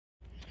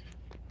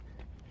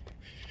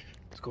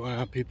going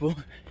on, people?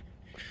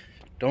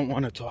 Don't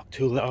want to talk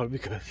too loud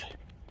because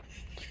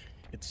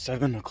it's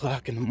 7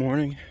 o'clock in the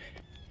morning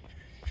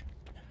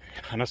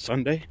on a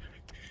Sunday,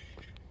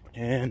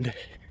 and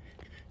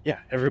yeah,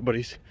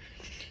 everybody's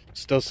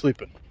still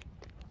sleeping.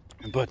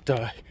 But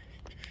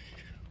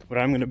what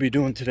I'm going to be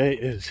doing today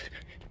is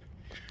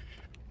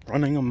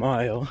running a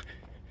mile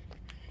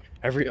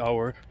every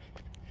hour,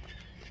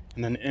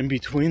 and then in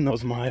between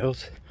those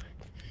miles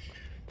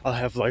I'll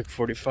have like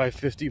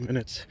 45-50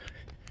 minutes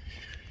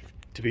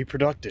to be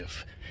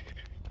productive.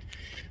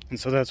 And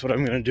so that's what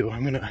I'm going to do.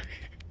 I'm going to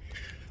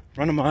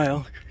run a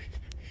mile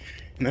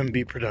and then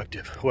be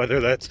productive,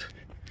 whether that's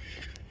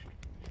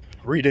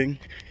reading,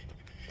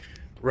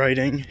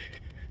 writing,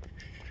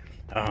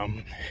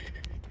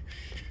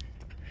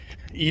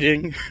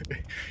 eating,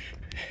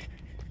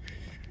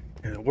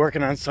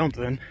 working on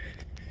something.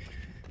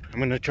 I'm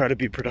going to try to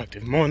be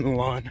productive, mowing the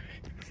lawn,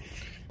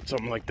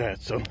 something like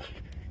that. So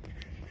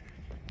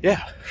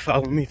yeah,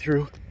 follow me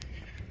through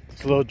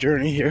this little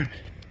journey here,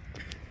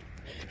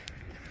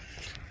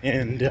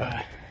 and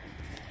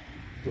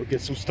we'll get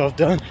some stuff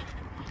done.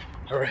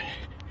 All right.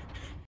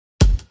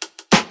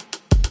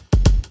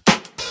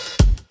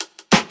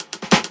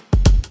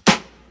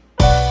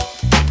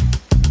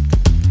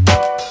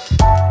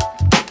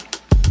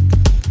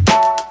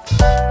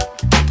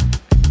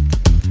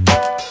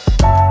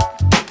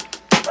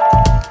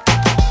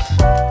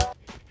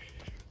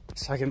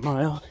 Second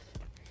mile.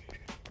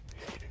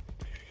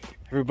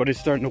 Everybody's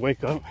starting to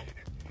wake up,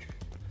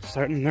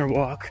 starting their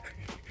walk,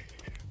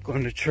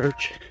 going to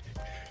church,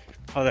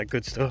 all that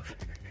good stuff.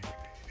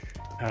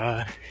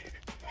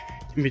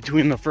 In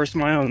between the first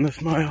mile and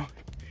this mile,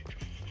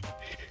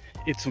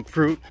 ate some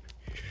fruit,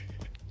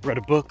 read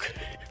a book.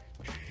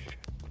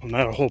 Well,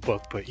 not a whole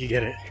book, but you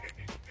get it.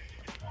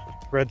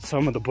 Read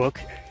some of the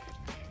book.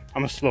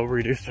 I'm a slow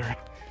reader,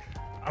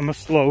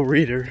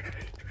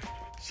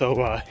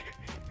 so I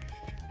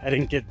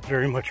didn't get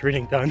very much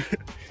reading done.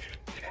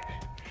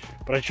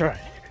 But I tried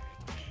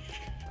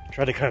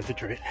to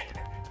concentrate,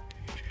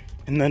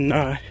 and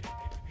then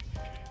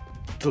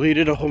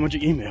deleted a whole bunch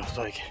of emails,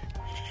 like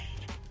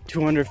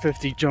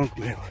 250 junk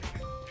mail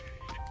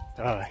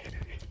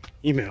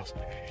emails.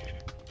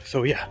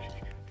 So yeah,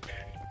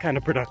 kind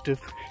of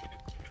productive.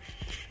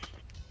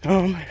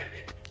 I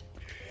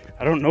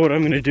don't know what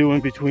I'm gonna do in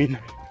between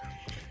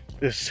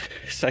this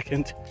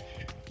second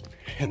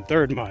and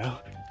third mile,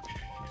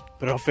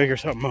 but I'll figure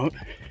something out.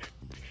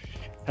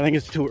 I think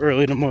it's too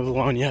early to mow the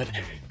lawn yet.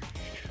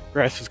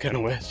 Grass is kind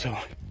of wet, so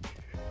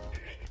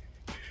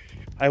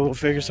I will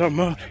figure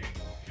something out.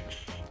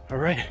 All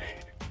right,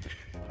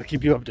 I'll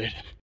keep you updated.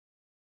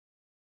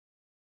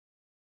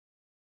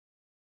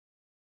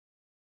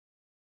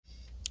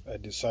 I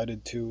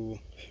decided to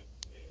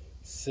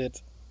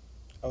sit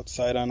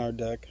outside on our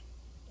deck.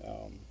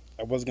 I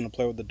was gonna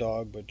play with the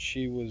dog, but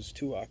she was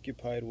too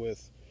occupied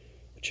with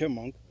a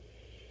chipmunk.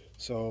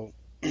 So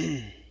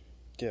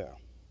yeah,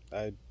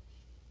 I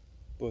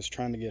was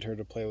trying to get her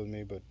to play with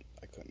me, but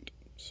I couldn't.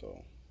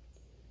 So,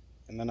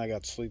 and then I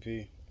got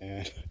sleepy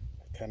and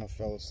I kind of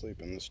fell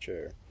asleep in this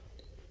chair.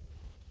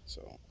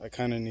 So I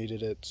kind of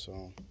needed it.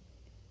 So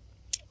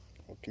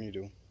what can you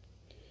do?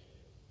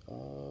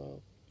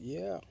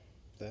 Yeah,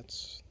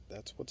 that's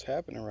what's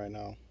happening right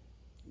now.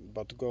 I'm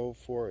about to go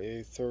for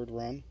a third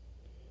run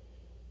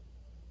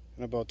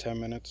in about 10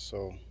 minutes.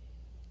 So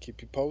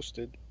keep you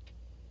posted.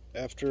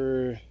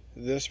 After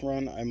this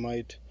run, I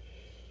might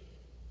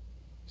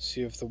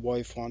see if the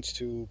wife wants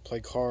to play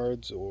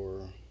cards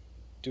or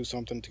do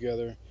something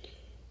together,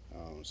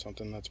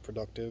 something that's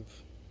productive,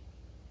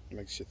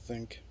 makes you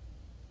think,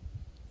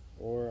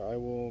 or I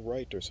will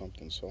write or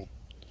something. So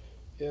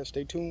yeah,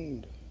 stay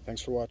tuned.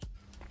 Thanks for watching.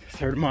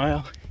 Third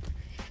mile.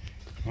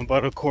 I'm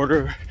about a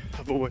quarter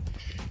of a way.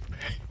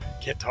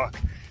 Can't talk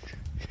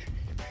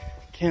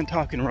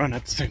and run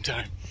at the same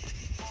time.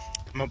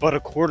 I'm about a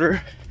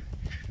quarter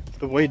of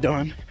the way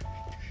done.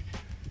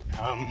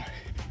 I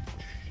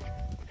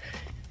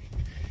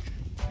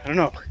don't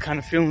know, kind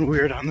of feeling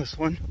weird on this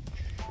one.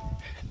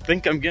 I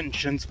think I'm getting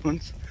shin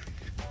splints.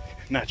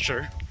 Not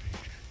sure.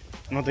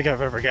 I don't think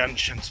I've ever gotten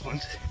shin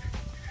splints.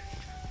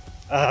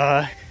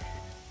 My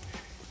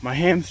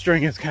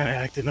hamstring is kind of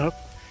acting up,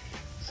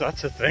 so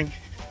that's a thing.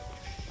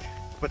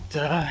 But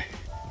I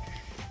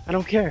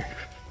don't care.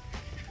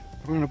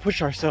 We're gonna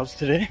push ourselves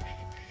today.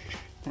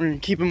 We're gonna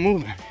keep it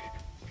moving.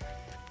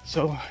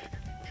 So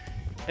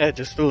yeah,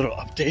 just a little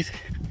update.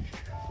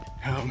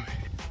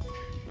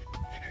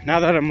 Now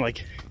that I'm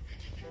like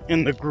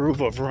in the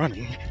groove of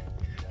running,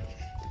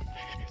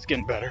 it's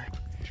getting better,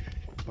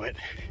 but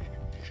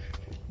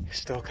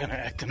still kind of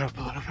acting up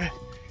a little bit.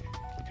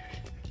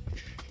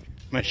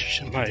 My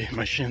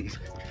shins.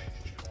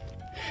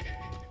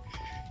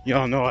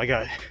 Y'all know I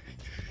got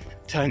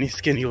tiny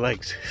skinny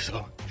legs,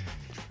 so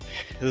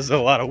this is a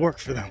lot of work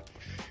for them.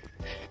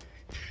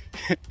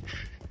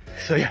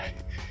 So yeah,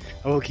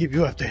 I will keep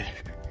you updated.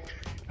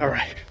 All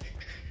right.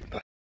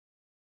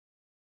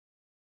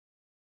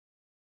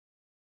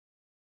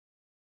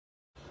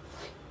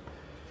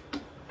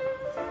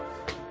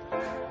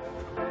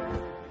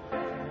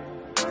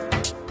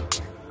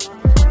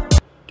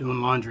 Doing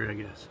laundry, I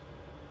guess.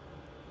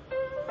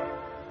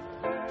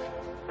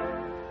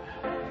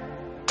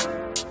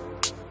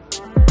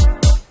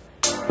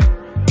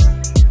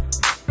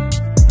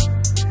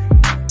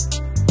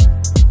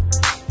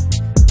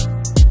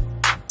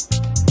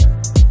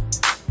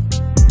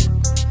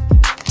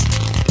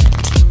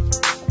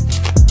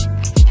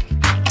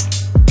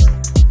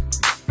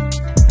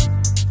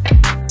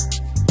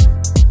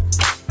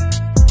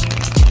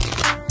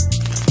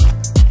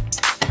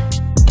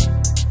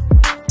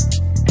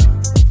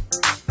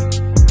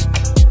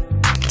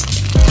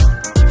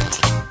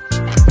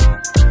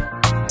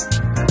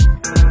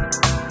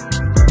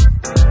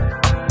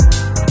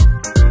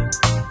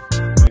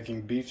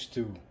 Beef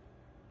stew.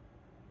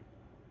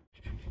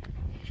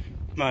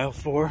 Mile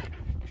 4,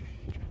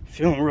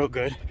 feeling real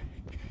good.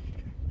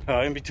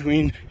 In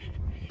between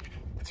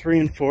 3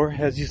 and 4,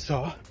 as you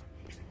saw,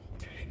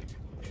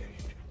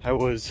 I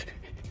was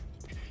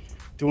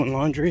doing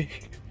laundry,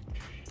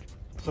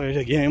 played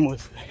a game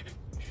with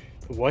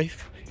the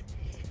wife,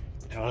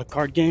 a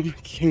card game,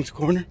 King's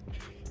Corner,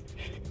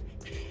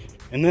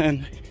 and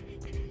then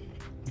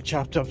we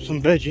chopped up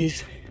some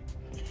veggies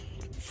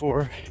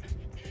for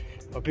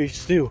a beef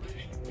stew.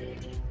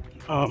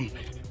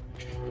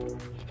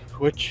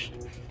 Which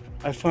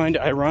I find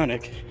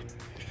ironic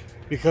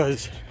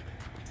because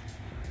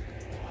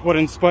what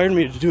inspired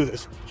me to do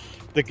this,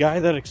 the guy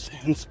that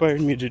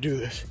inspired me to do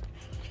this,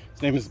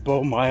 his name is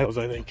Bo Miles,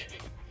 I think,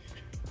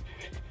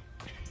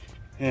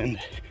 and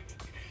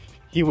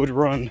he would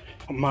run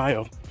a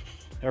mile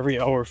every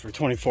hour for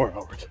 24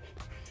 hours.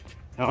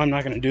 Now I'm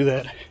not going to do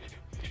that.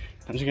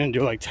 I'm just going to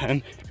do like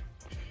 10,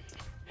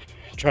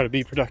 try to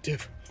be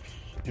productive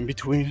in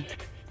between.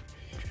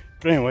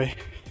 But anyway,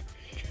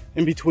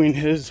 in between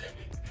his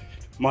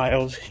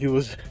miles, he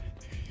was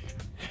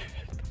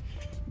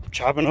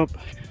chopping up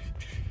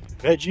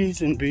veggies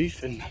and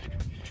beef and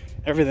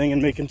everything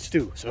and making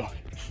stew. So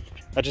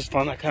I just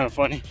found that kind of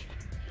funny.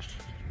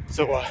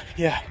 So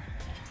yeah,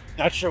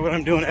 not sure what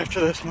I'm doing after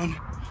this one.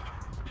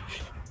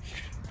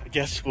 I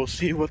guess we'll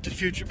see what the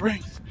future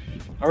brings.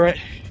 All right,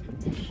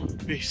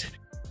 peace.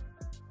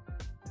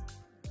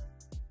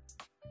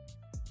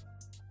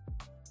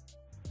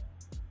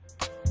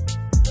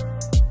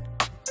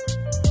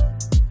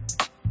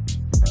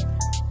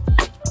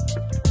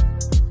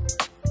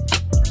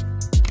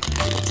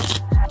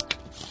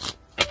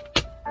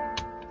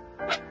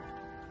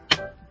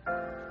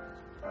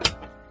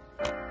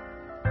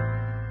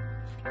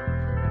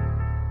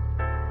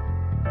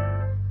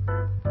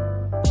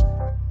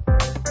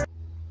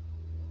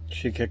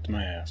 She kicked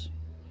my ass.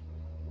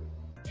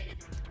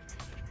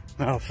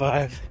 Mile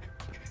 5.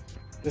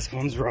 This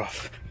one's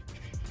rough.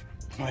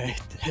 My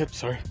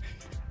hips are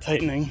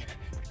tightening.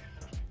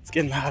 It's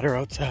getting hotter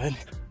outside.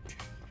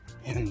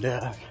 And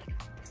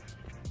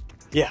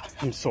yeah,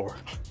 I'm sore.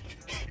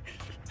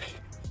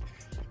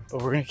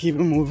 But we're gonna keep it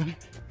moving.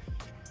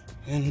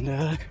 And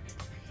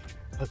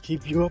I'll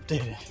keep you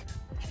updated.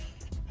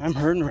 I'm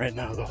hurting right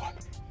now though.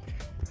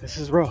 This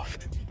is rough.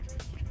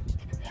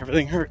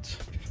 Everything hurts.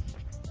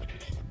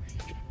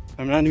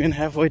 I'm not even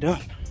halfway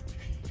done.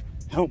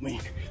 Help me.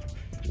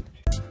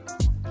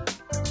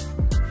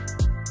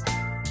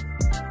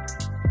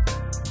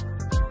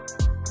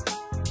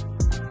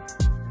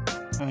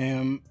 I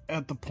am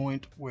at the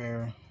point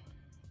where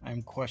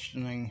I'm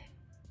questioning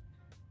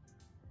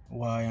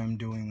why I'm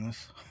doing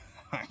this.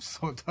 I'm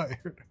so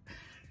tired.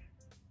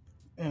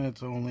 And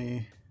it's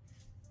only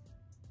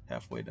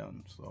halfway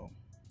done, so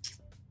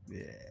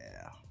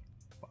yeah.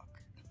 Fuck.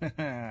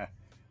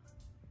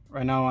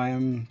 Right now I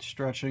am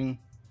stretching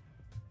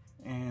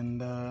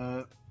and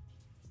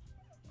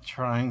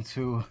trying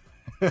to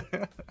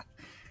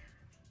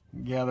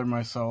gather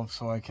myself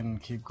so I can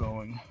keep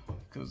going,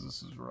 because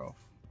this is rough.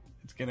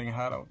 It's getting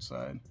hot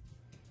outside.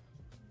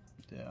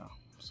 Yeah,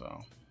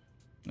 so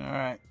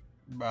alright,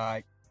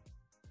 bye.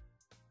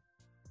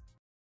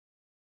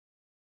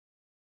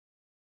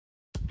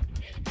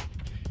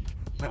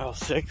 Mile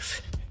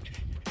 6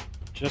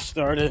 just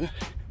started.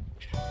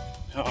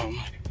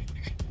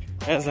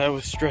 As I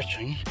was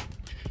stretching,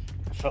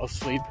 I fell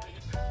asleep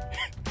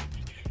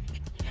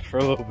for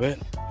a little bit.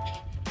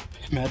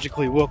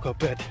 Magically woke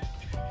up at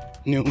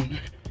noon.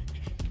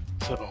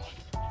 So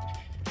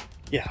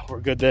yeah,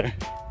 we're good there.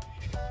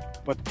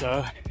 But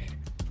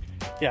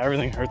yeah,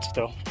 everything hurts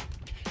still.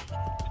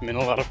 I'm in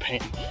a lot of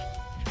pain.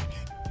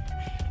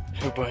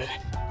 But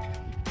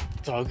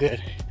it's all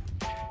good.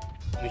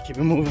 I'm gonna keep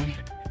it moving.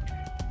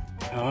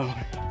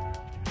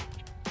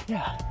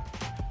 Yeah.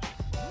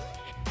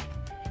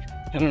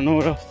 I don't know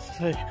what else to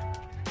say.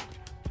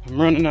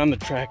 I'm running on the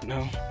track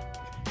now.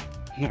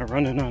 I'm not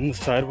running on the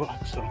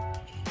sidewalk, so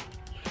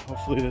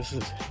hopefully this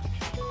is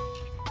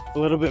a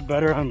little bit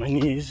better on my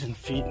knees and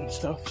feet and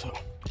stuff. So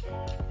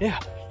yeah,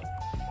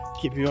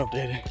 keep you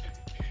updated.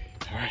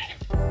 All right.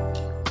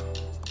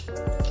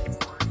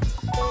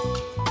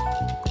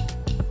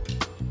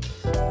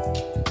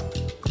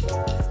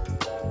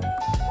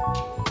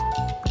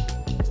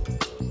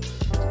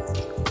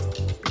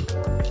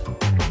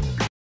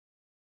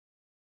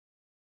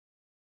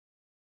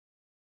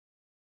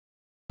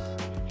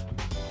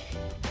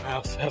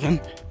 mile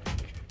 7.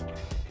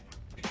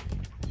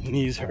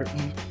 Knees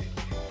hurting,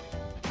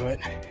 but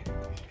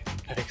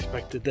I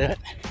expected that.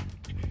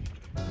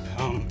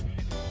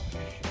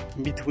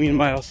 Between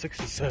mile 6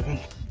 and 7,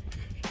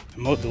 I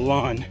mowed the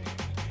lawn,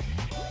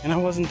 and I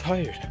wasn't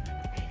tired.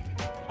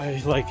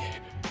 I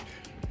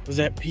was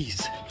at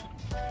peace.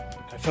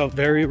 I felt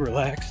very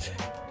relaxed,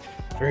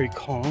 very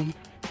calm,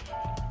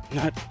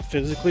 not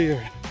physically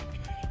or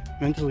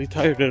mentally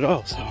tired at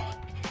all. So I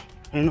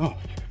don't know,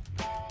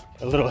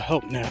 a little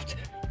help napped,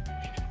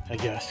 I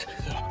guess.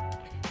 So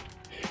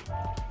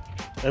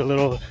that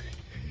little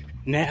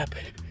nap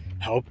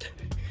helped,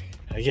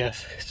 I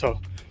guess. So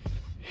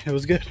it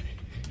was good.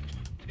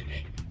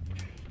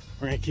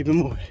 We're gonna keep it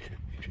moving.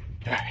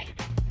 All right.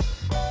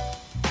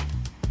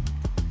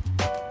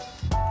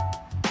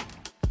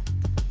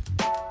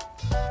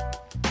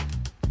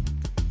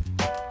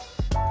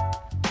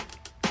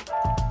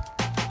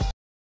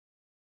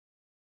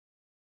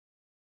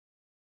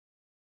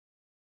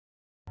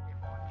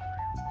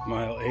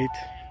 Mile 8.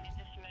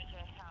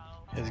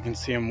 As you can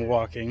see, I'm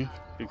walking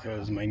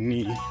because my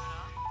knee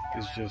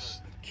is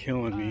just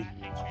killing me.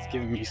 It's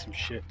giving me some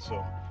shit,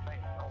 so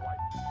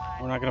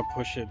we're not gonna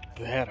push it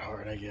that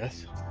hard, I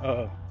guess.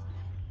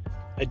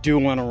 I do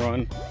want to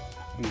run.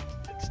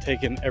 It's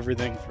taken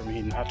everything for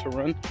me not to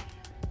run,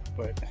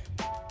 but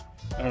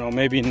I don't know,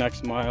 maybe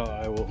next mile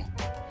I will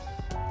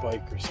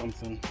bike or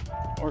something,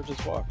 or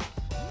just walk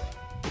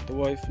with the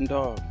wife and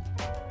dog.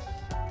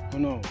 Who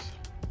knows?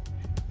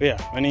 But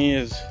yeah, my knee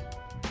is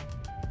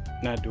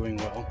not doing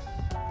well.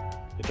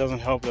 It doesn't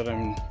help that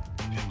I'm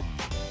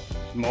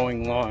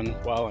mowing lawn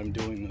while I'm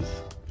doing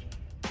this.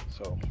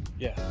 So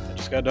yeah, I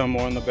just got done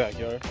mowing the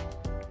backyard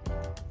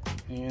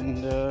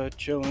and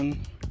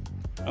chilling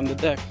on the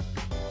deck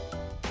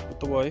with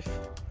the wife.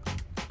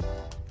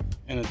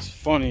 And it's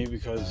funny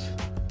because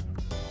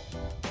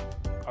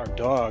our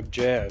dog,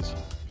 Jazz,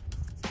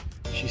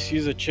 she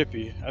sees a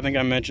chippy. I think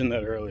I mentioned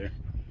that earlier.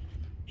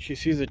 She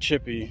sees a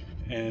chippy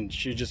and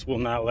she just will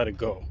not let it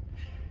go.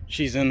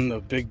 She's in the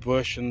big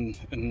bush and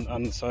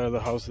on the side of the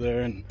house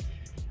there, and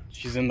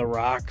she's in the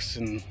rocks,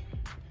 and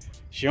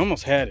she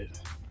almost had it.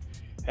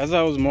 As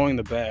I was mowing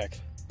the back,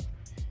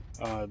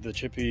 the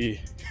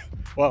chippy,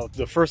 well,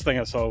 the first thing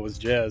I saw was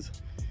Jazz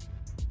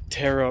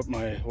tear up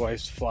my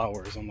wife's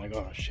flowers. I'm like,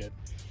 oh shit.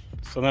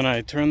 So then I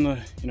turned the,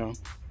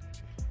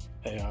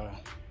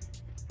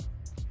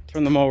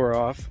 turned the mower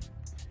off,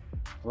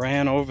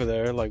 ran over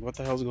there, like, what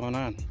the hell's going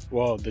on?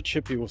 Well, the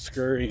chippy was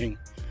scurrying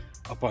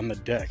up on the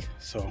deck,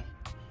 so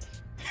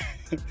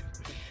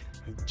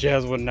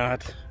Jazz would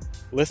not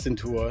listen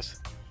to us.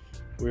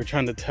 We were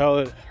trying to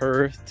tell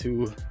her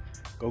to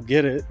go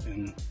get it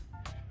and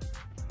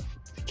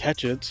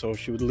catch it, so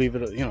she would leave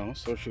it,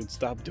 so she would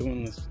stop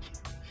doing this.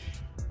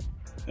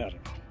 I don't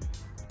know.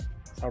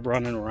 Stop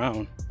running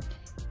around,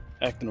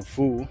 acting a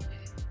fool.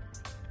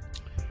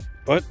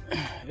 But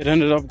it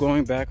ended up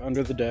going back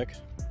under the deck,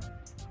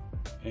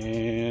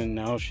 and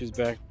now she's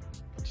back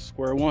to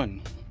square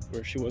one,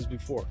 where she was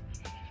before.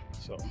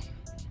 So,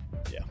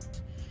 yeah.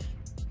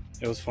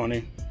 It was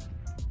funny,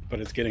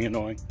 but it's getting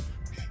annoying.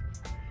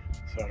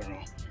 So I don't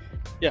know.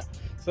 Yeah,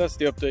 so that's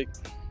the update.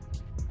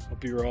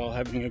 Hope you're all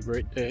having a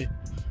great day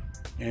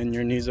and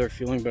your knees are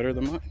feeling better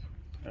than mine.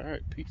 All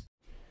right, peace.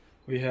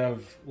 We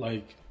have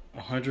like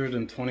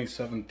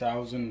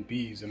 127,000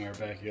 bees in our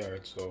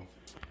backyard, so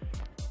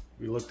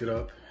we looked it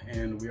up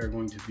and we are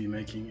going to be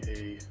making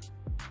a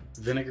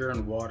vinegar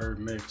and water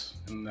mix,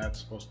 and that's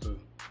supposed to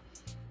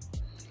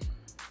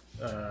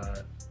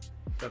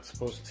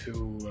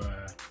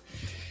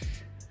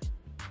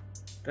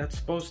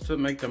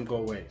make them go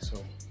away.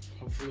 So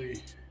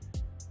hopefully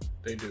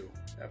they do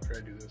after I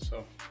do this,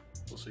 so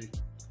we'll see.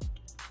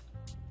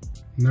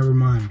 Never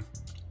mind.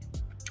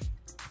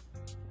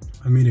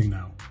 I'm eating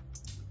now.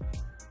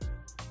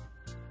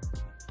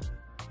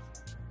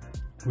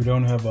 We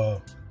don't have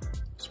a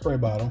spray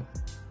bottle,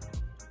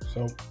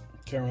 so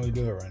can't really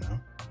do it right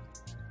now.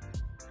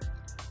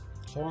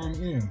 So I'm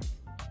eating.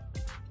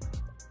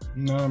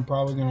 And then I'm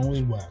probably gonna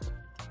weed whack.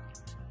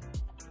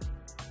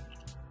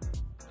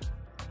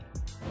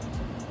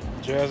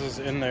 Jazz is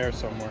in there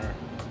somewhere,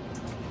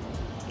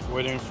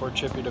 waiting for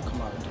Chippy to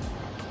come out.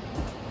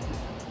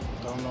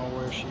 Don't know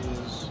where she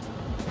is,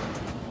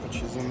 but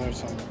she's in there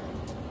somewhere.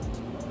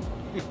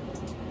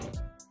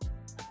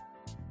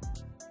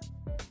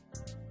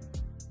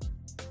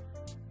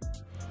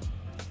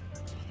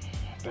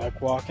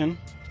 Back walking.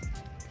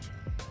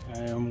 I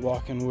am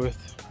walking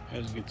with,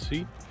 as you can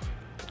see,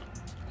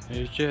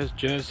 there's Jazz.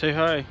 Jazz, say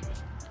hi.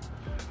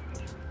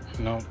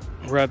 No,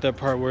 we're at that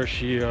part where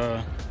she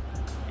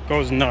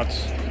goes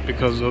nuts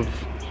because of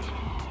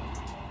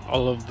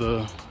all of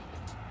the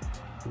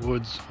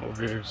woods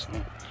over here. So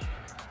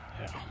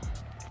yeah,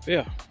 but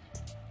yeah,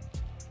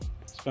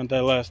 spent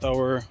that last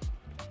hour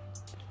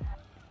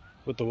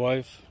with the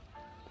wife,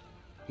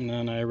 and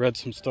then I read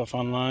some stuff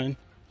online,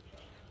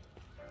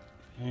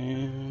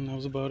 and that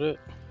was about it.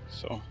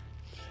 So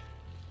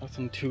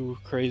nothing too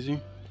crazy.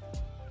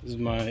 This is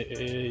my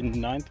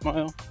 9th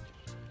mile,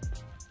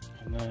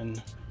 and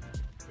then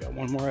got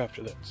one more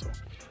after that, so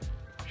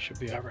should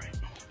be all right.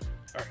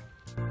 All right.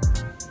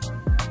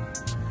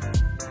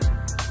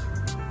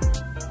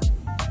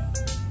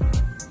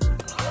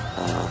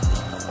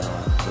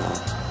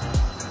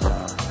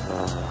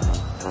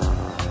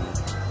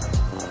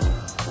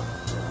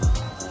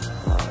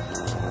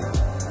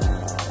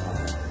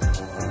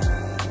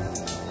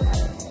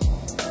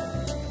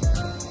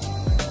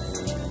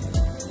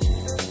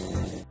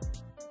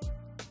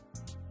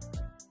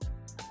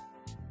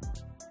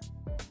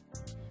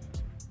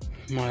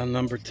 Mile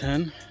number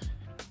 10.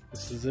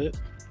 This is it.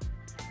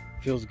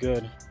 Feels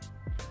good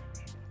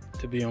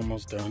to be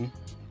almost done,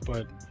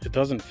 but it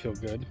doesn't feel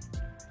good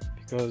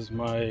because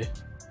my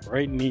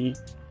right knee,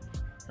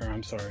 or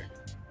I'm sorry,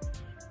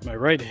 my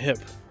right hip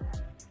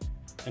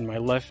and my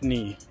left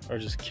knee are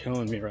just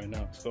killing me right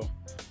now. So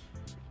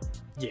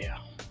yeah,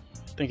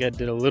 I think I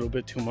did a little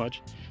bit too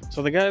much.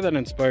 So the guy that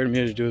inspired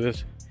me to do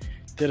this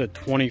did a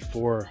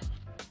 24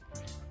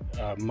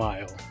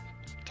 mile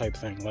type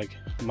thing, like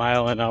a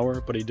mile an hour,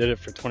 but he did it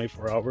for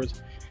 24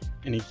 hours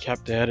and he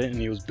kept at it and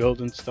he was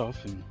building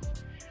stuff, and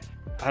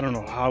I don't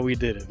know how he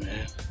did it,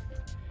 man.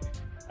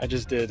 I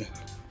just did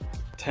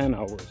 10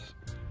 hours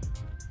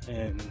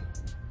and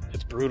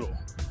it's brutal.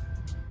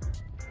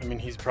 I mean,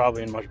 he's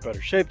probably in much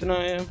better shape than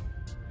I am.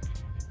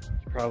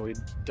 He probably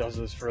does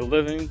this for a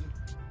living,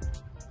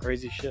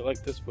 crazy shit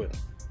like this, but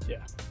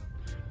yeah,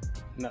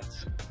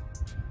 nuts.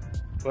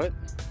 But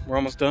we're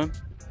almost done.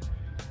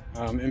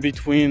 In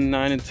between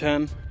 9 and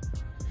 10,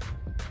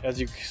 as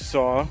you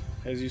saw,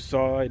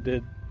 I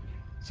did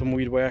some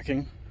weed whacking.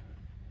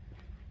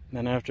 And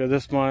then after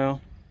this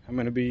mile, I'm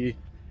gonna be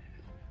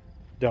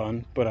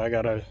done, but I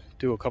gotta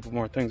do a couple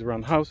more things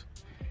around the house.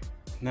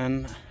 And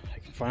then I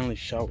can finally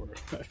shower.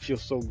 I feel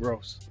so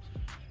gross.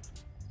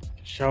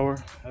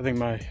 Shower. I think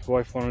my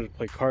wife wanted to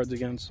play cards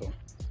again, so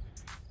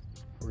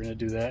we're gonna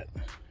do that.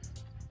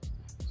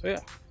 So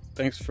yeah,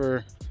 thanks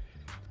for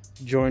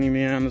joining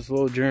me on this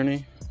little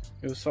journey.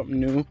 It was something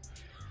new,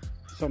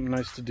 something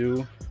nice to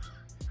do.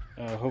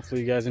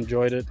 Hopefully you guys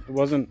enjoyed it. It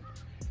wasn't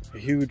a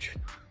huge,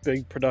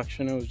 big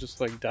production. It was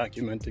just like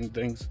documenting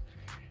things.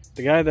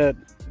 The guy that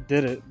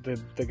did it,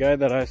 the guy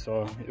that I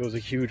saw, it was a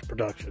huge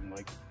production.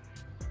 Like,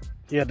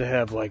 he had to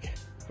have like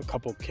a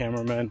couple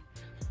cameramen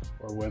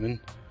or women.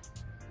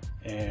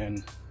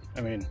 And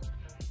I mean,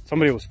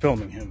 somebody was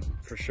filming him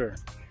for sure.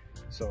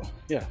 So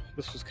yeah,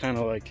 this was kind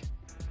of like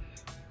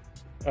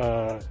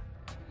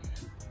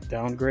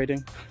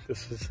downgrading.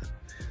 This is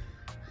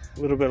a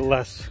little bit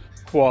less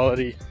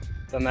quality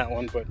than that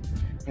one, but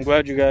I'm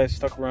glad you guys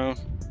stuck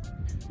around.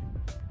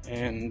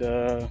 And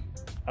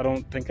I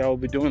don't think I will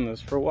be doing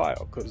this for a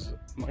while because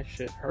my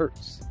shit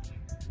hurts.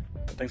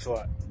 But thanks a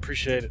lot.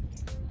 Appreciate it.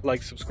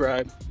 Like,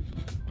 subscribe.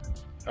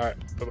 All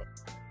right, bye-bye.